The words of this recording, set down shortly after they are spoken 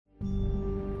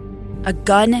a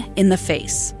gun in the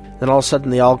face. Then all of a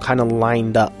sudden, they all kind of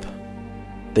lined up.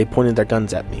 They pointed their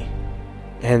guns at me.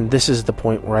 And this is the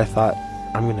point where I thought,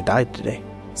 I'm going to die today.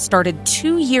 Started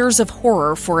 2 years of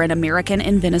horror for an American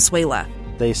in Venezuela.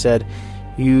 They said,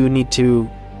 you need to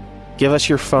give us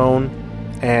your phone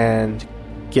and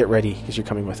get ready because you're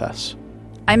coming with us.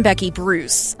 I'm Becky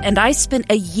Bruce, and I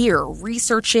spent a year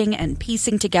researching and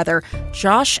piecing together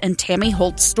Josh and Tammy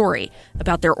Holt's story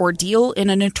about their ordeal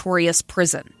in a notorious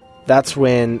prison. That's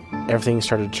when everything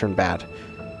started to turn bad.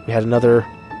 We had another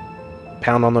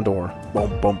pound on the door.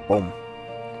 Boom, boom, boom.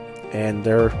 And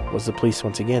there was the police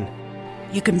once again.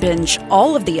 You can binge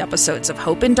all of the episodes of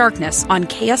Hope in Darkness on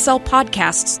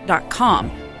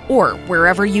KSLpodcasts.com or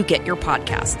wherever you get your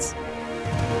podcasts.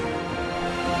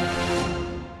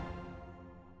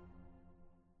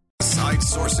 Side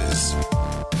Sources.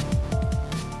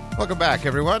 Welcome back,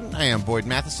 everyone. I am Boyd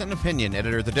Matheson, opinion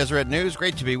editor of the Deseret News.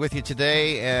 Great to be with you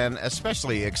today, and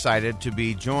especially excited to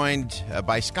be joined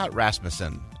by Scott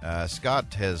Rasmussen.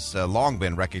 Scott has long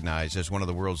been recognized as one of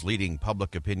the world's leading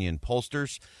public opinion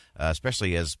pollsters,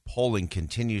 especially as polling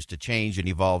continues to change and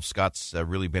evolve. Scott's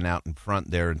really been out in front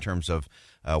there in terms of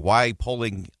why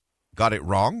polling got it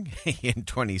wrong in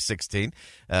 2016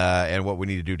 and what we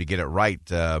need to do to get it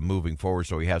right moving forward,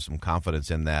 so we have some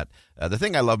confidence in that. The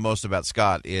thing I love most about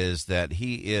Scott is that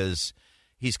he's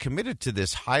committed to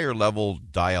this higher level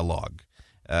dialogue,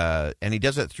 and he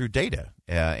does it through data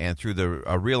and through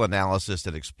a real analysis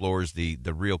that explores the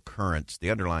real currents, the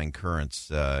underlying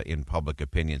currents in public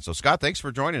opinion. So, Scott, thanks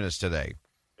for joining us today.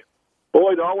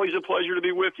 Boyd, always a pleasure to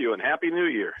be with you, and Happy New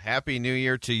Year. Happy New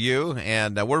Year to you,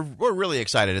 and we're really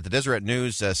excited. At the Deseret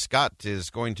News, Scott is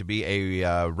going to be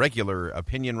a regular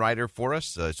opinion writer for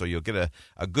us, so you'll get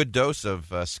a good dose of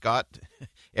Scott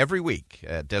every week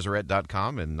at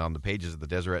Deseret.com and on the pages of the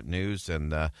Deseret News,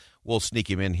 and we'll sneak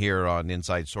him in here on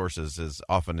Inside Sources as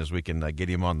often as we can get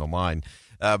him on the line.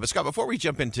 But, Scott, before we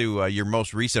jump into your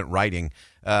most recent writing,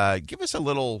 give us a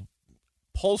little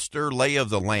pollster lay of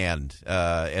the land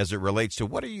as it relates to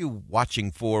what are you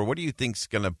watching for? What do you think's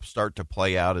going to start to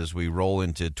play out as we roll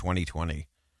into 2020?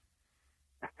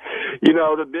 You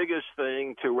know, the biggest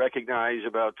thing to recognize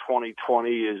about 2020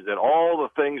 is that all the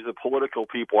things that political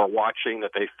people are watching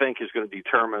that they think is going to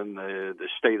determine the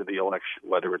state of the election,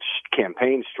 whether it's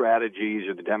campaign strategies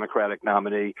or the Democratic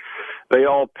nominee, they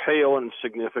all pale in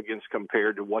significance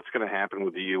compared to what's going to happen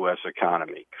with the U.S.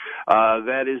 economy.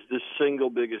 That is the single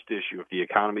biggest issue. If the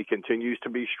economy continues to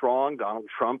be strong, Donald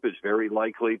Trump is very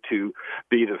likely to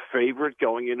be the favorite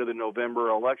going into the November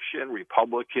election.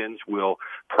 Republicans will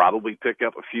probably pick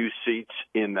up a few seats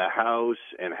in the House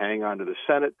and hang on to the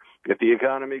Senate. If the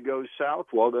economy goes south,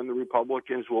 well, then the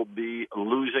Republicans will be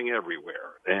losing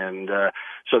everywhere. And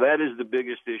so that is the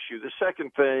biggest issue. The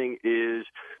second thing is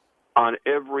on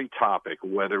every topic,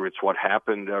 whether it's what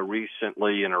happened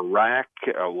recently in Iraq,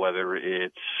 whether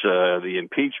it's the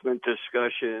impeachment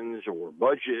discussions or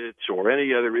budgets or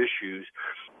any other issues,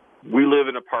 we live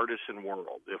in a partisan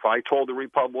world. If I told a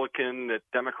Republican that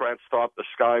Democrats thought the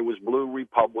sky was blue,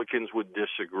 Republicans would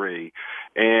disagree.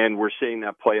 And we're seeing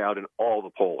that play out in all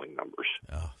the polling numbers.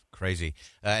 Oh, crazy.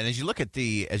 And as you look at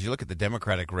the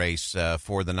Democratic race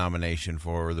for the nomination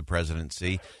for the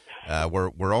presidency,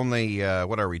 we're only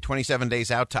 27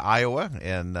 days out to Iowa,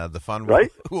 and the fun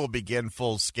will begin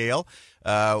full scale.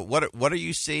 What are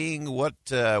you seeing? What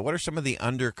are some of the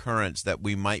undercurrents that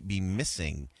we might be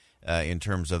missing in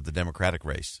terms of the Democratic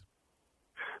race?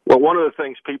 Well, one of the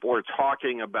things people are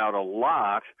talking about a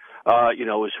lot,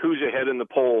 is who's ahead in the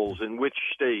polls in which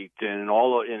state and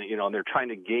and they're trying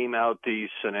to game out these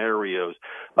scenarios.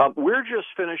 We're just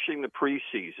finishing the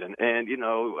preseason, and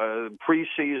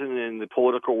preseason in the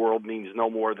political world means no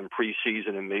more than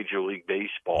preseason in Major League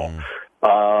Baseball.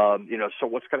 So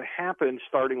what's going to happen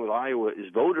starting with Iowa is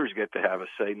voters get to have a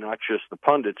say, not just the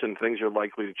pundits, and things are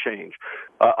likely to change.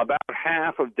 About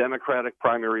half of Democratic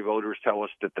primary voters tell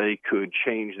us that they could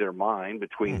change their mind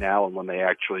between now and when they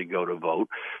actually go to vote.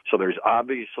 So there's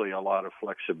obviously a lot of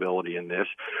flexibility in this.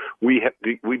 We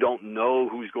don't know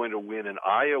who's going to win in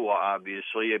Iowa,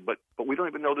 obviously, but we don't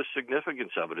even know the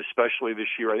significance of it, especially this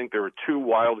year. I think there are two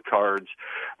wild cards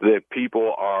that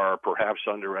people are perhaps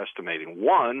underestimating.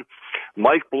 One,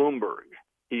 Mike Bloomberg.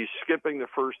 He's skipping the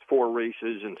first four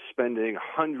races and spending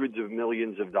hundreds of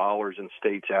millions of dollars in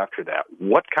states after that.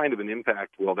 What kind of an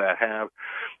impact will that have?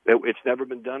 It's never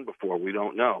been done before. We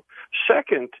don't know.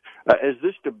 Second, as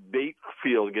this debate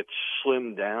field gets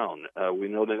slimmed down, we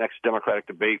know the next Democratic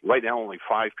debate, right now only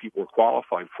 5 people are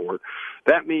qualified for it.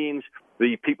 That means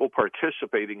the people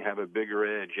participating have a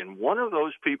bigger edge. And one of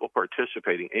those people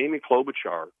participating, Amy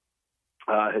Klobuchar,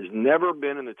 has never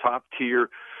been in the top tier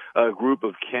group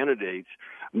of candidates,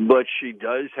 but she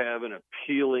does have an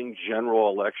appealing general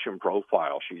election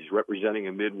profile. She's representing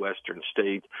a Midwestern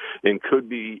state and could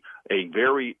be a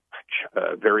very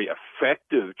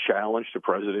effective challenge to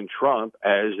President Trump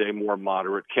as a more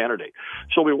moderate candidate.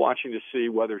 So we'll be watching to see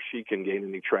whether she can gain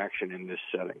any traction in this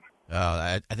setting.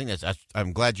 I think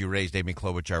I'm glad you raised Amy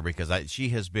Klobuchar because she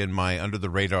has been my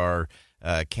under-the-radar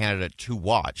candidate to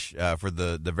watch for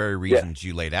the very reasons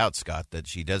you laid out, Scott, that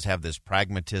she does have this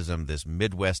pragmatism, this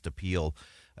Midwest appeal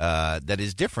that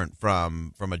is different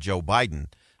from a Joe Biden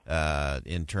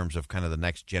in terms of kind of the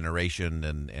next generation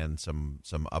and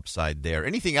some upside there.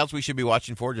 Anything else we should be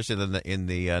watching for just in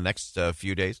the next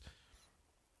few days?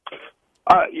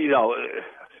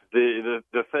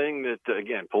 The thing that,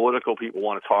 again, political people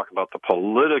want to talk about the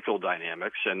political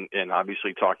dynamics, and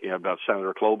obviously talking about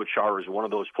Senator Klobuchar is one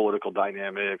of those political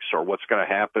dynamics, or what's going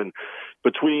to happen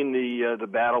between the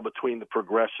battle between the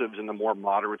progressives and the more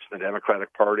moderates in the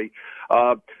Democratic Party.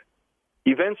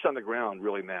 Events on the ground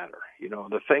really matter.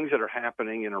 The things that are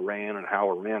happening in Iran and how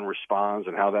Iran responds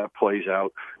and how that plays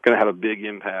out going to have a big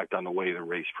impact on the way the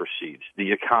race proceeds.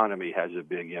 The economy has a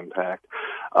big impact.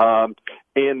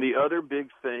 And the other big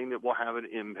thing that will have an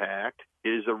impact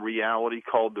is a reality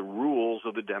called the rules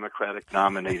of the Democratic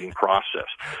nominating process.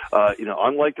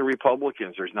 Unlike the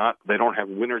Republicans, they don't have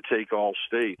winner-take-all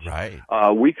states. Right.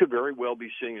 We could very well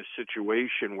be seeing a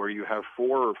situation where you have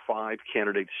 4 or 5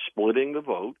 candidates splitting the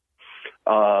vote.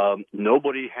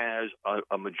 Nobody has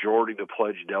a majority to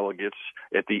pledge delegates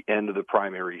at the end of the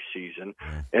primary season.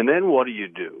 And then what do you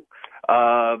do?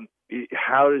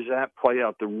 How does that play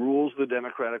out? The rules of the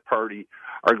Democratic Party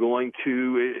are going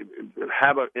to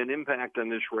have an impact on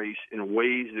this race in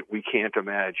ways that we can't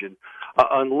imagine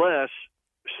unless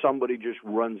somebody just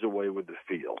runs away with the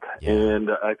field. Yeah. And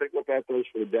I think what that does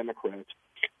for the Democrats,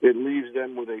 it leaves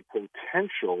them with a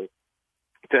potential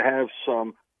to have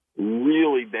some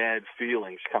really bad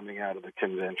feelings coming out of the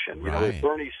convention. Right. If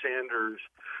Bernie Sanders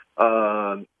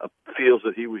feels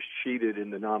that he was cheated in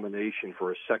the nomination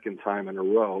for a second time in a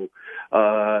row,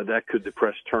 that could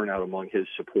depress turnout among his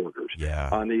supporters. Yeah.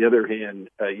 On the other hand,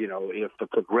 if the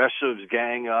progressives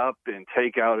gang up and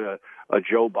take out a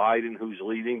Joe Biden who's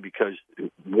leading because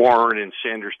Warren and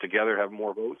Sanders together have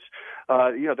more votes,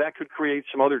 that could create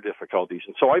some other difficulties.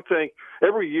 And so I think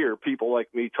every year people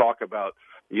like me talk about,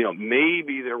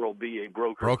 maybe there will be a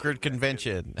brokered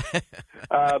convention.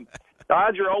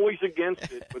 Odds are always against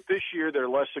it, but this year they're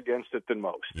less against it than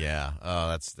most. Yeah,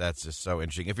 that's just so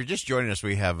interesting. If you're just joining us,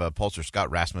 we have pollster Scott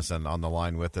Rasmussen on the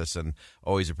line with us, and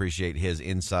always appreciate his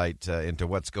insight into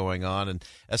what's going on. And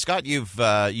Scott, you've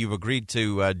agreed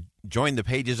to join the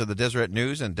pages of the Deseret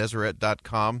News and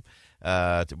Deseret.com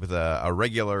with a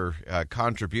regular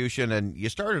contribution, and you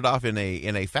started off in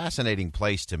a fascinating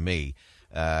place to me.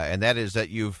 And that is that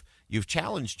you've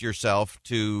challenged yourself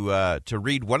to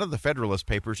read one of the Federalist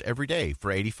papers every day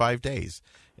for 85 days.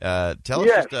 Tell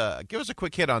us, give us a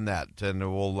quick hit on that, and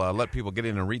we'll let people get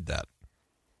in and read that.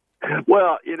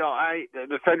 Well,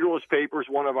 the Federalist Papers,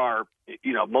 one of our,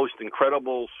 most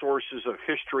incredible sources of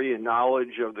history and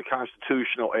knowledge of the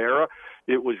constitutional era.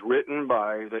 It was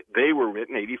they were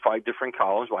written 85 different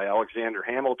columns by Alexander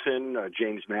Hamilton,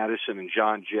 James Madison, and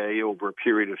John Jay over a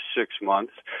period of 6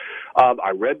 months.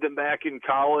 I read them back in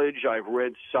college. I've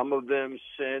read some of them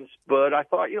since, but I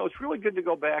thought, it's really good to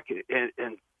go back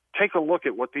and take a look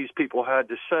at what these people had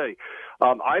to say.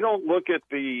 I don't look at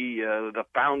the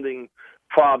founding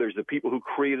fathers, the people who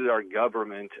created our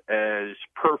government, as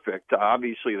perfect.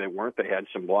 Obviously, they weren't. They had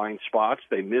some blind spots.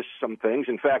 They missed some things.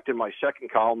 In fact, in my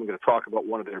second column, I'm going to talk about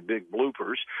one of their big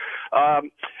bloopers.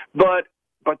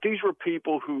 But these were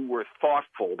people who were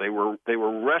thoughtful. They were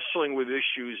wrestling with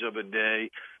issues of a day.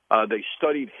 They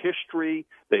studied history.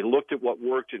 They looked at what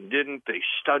worked and didn't.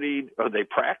 They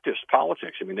practiced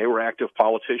politics. I mean, they were active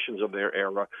politicians of their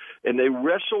era, and they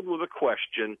wrestled with a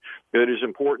question that is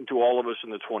important to all of us in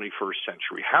the 21st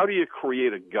century. How do you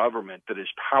create a government that is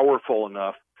powerful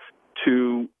enough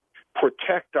to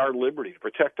protect our liberty, to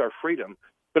protect our freedom,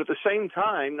 but at the same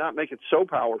time not make it so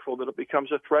powerful that it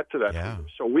becomes a threat to that freedom?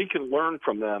 So we can learn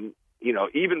from them,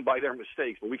 even by their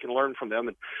mistakes, but we can learn from them.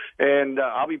 And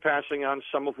I'll be passing on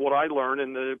some of what I learned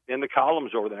in the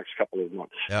columns over the next couple of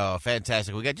months. Oh,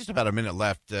 fantastic. We got just about a minute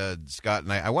left, Scott,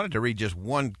 and I wanted to read just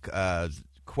one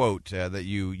quote that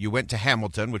you went to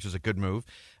Hamilton, which is a good move.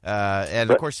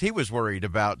 And, of course, he was worried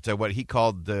about what he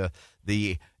called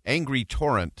the angry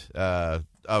torrent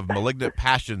of malignant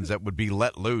passions that would be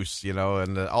let loose, and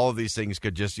all of these things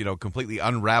could just, completely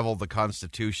unravel the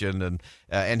Constitution,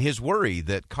 and his worry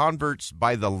that converts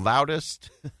by the loudest,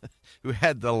 who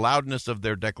had the loudness of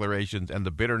their declarations and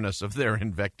the bitterness of their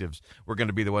invectives, were going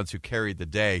to be the ones who carried the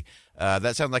day.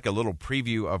 That sounds like a little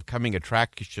preview of coming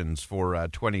attractions for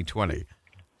 2020.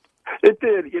 It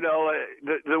did.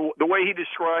 The way he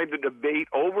described the debate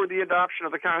over the adoption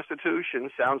of the Constitution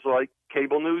sounds like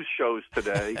cable news shows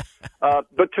today.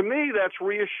 But to me, that's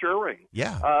reassuring.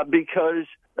 Yeah. Because,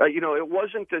 it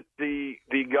wasn't that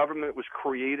the government was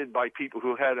created by people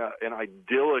who had an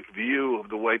idyllic view of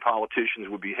the way politicians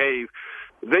would behave.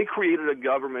 They created a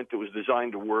government that was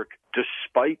designed to work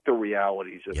despite the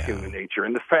realities of human nature.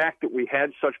 And the fact that we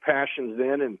had such passions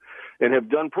then and have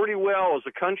done pretty well as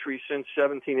a country since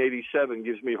 1787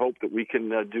 gives me hope that we can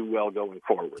do well going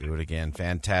forward. Do it again.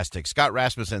 Fantastic. Scott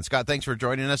Rasmussen. Scott, thanks for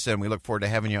joining us, and we look forward to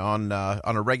having you on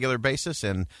a regular basis,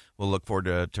 and we'll look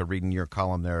forward to reading your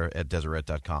column there at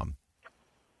Deseret.com.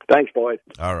 Thanks, Boyd.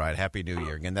 All right. Happy New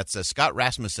Year. Again, that's Scott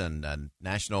Rasmussen, a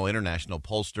national, international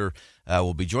pollster.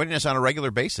 Will be joining us on a regular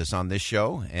basis on this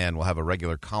show, and we'll have a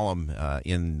regular column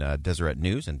in Deseret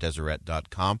News and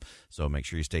Deseret.com, so make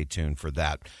sure you stay tuned for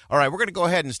that. All right, we're going to go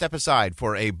ahead and step aside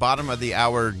for a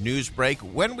bottom-of-the-hour news break.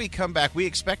 When we come back, we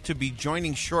expect to be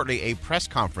joining shortly a press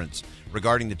conference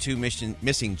regarding the two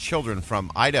missing children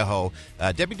from Idaho.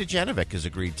 Debbie Dujanovic has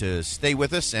agreed to stay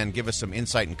with us and give us some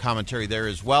insight and commentary there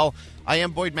as well. I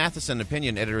am Boyd Matheson,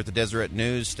 opinion editor at the Deseret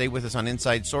News. Stay with us on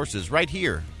Inside Sources right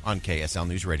here on KSL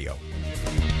News Radio.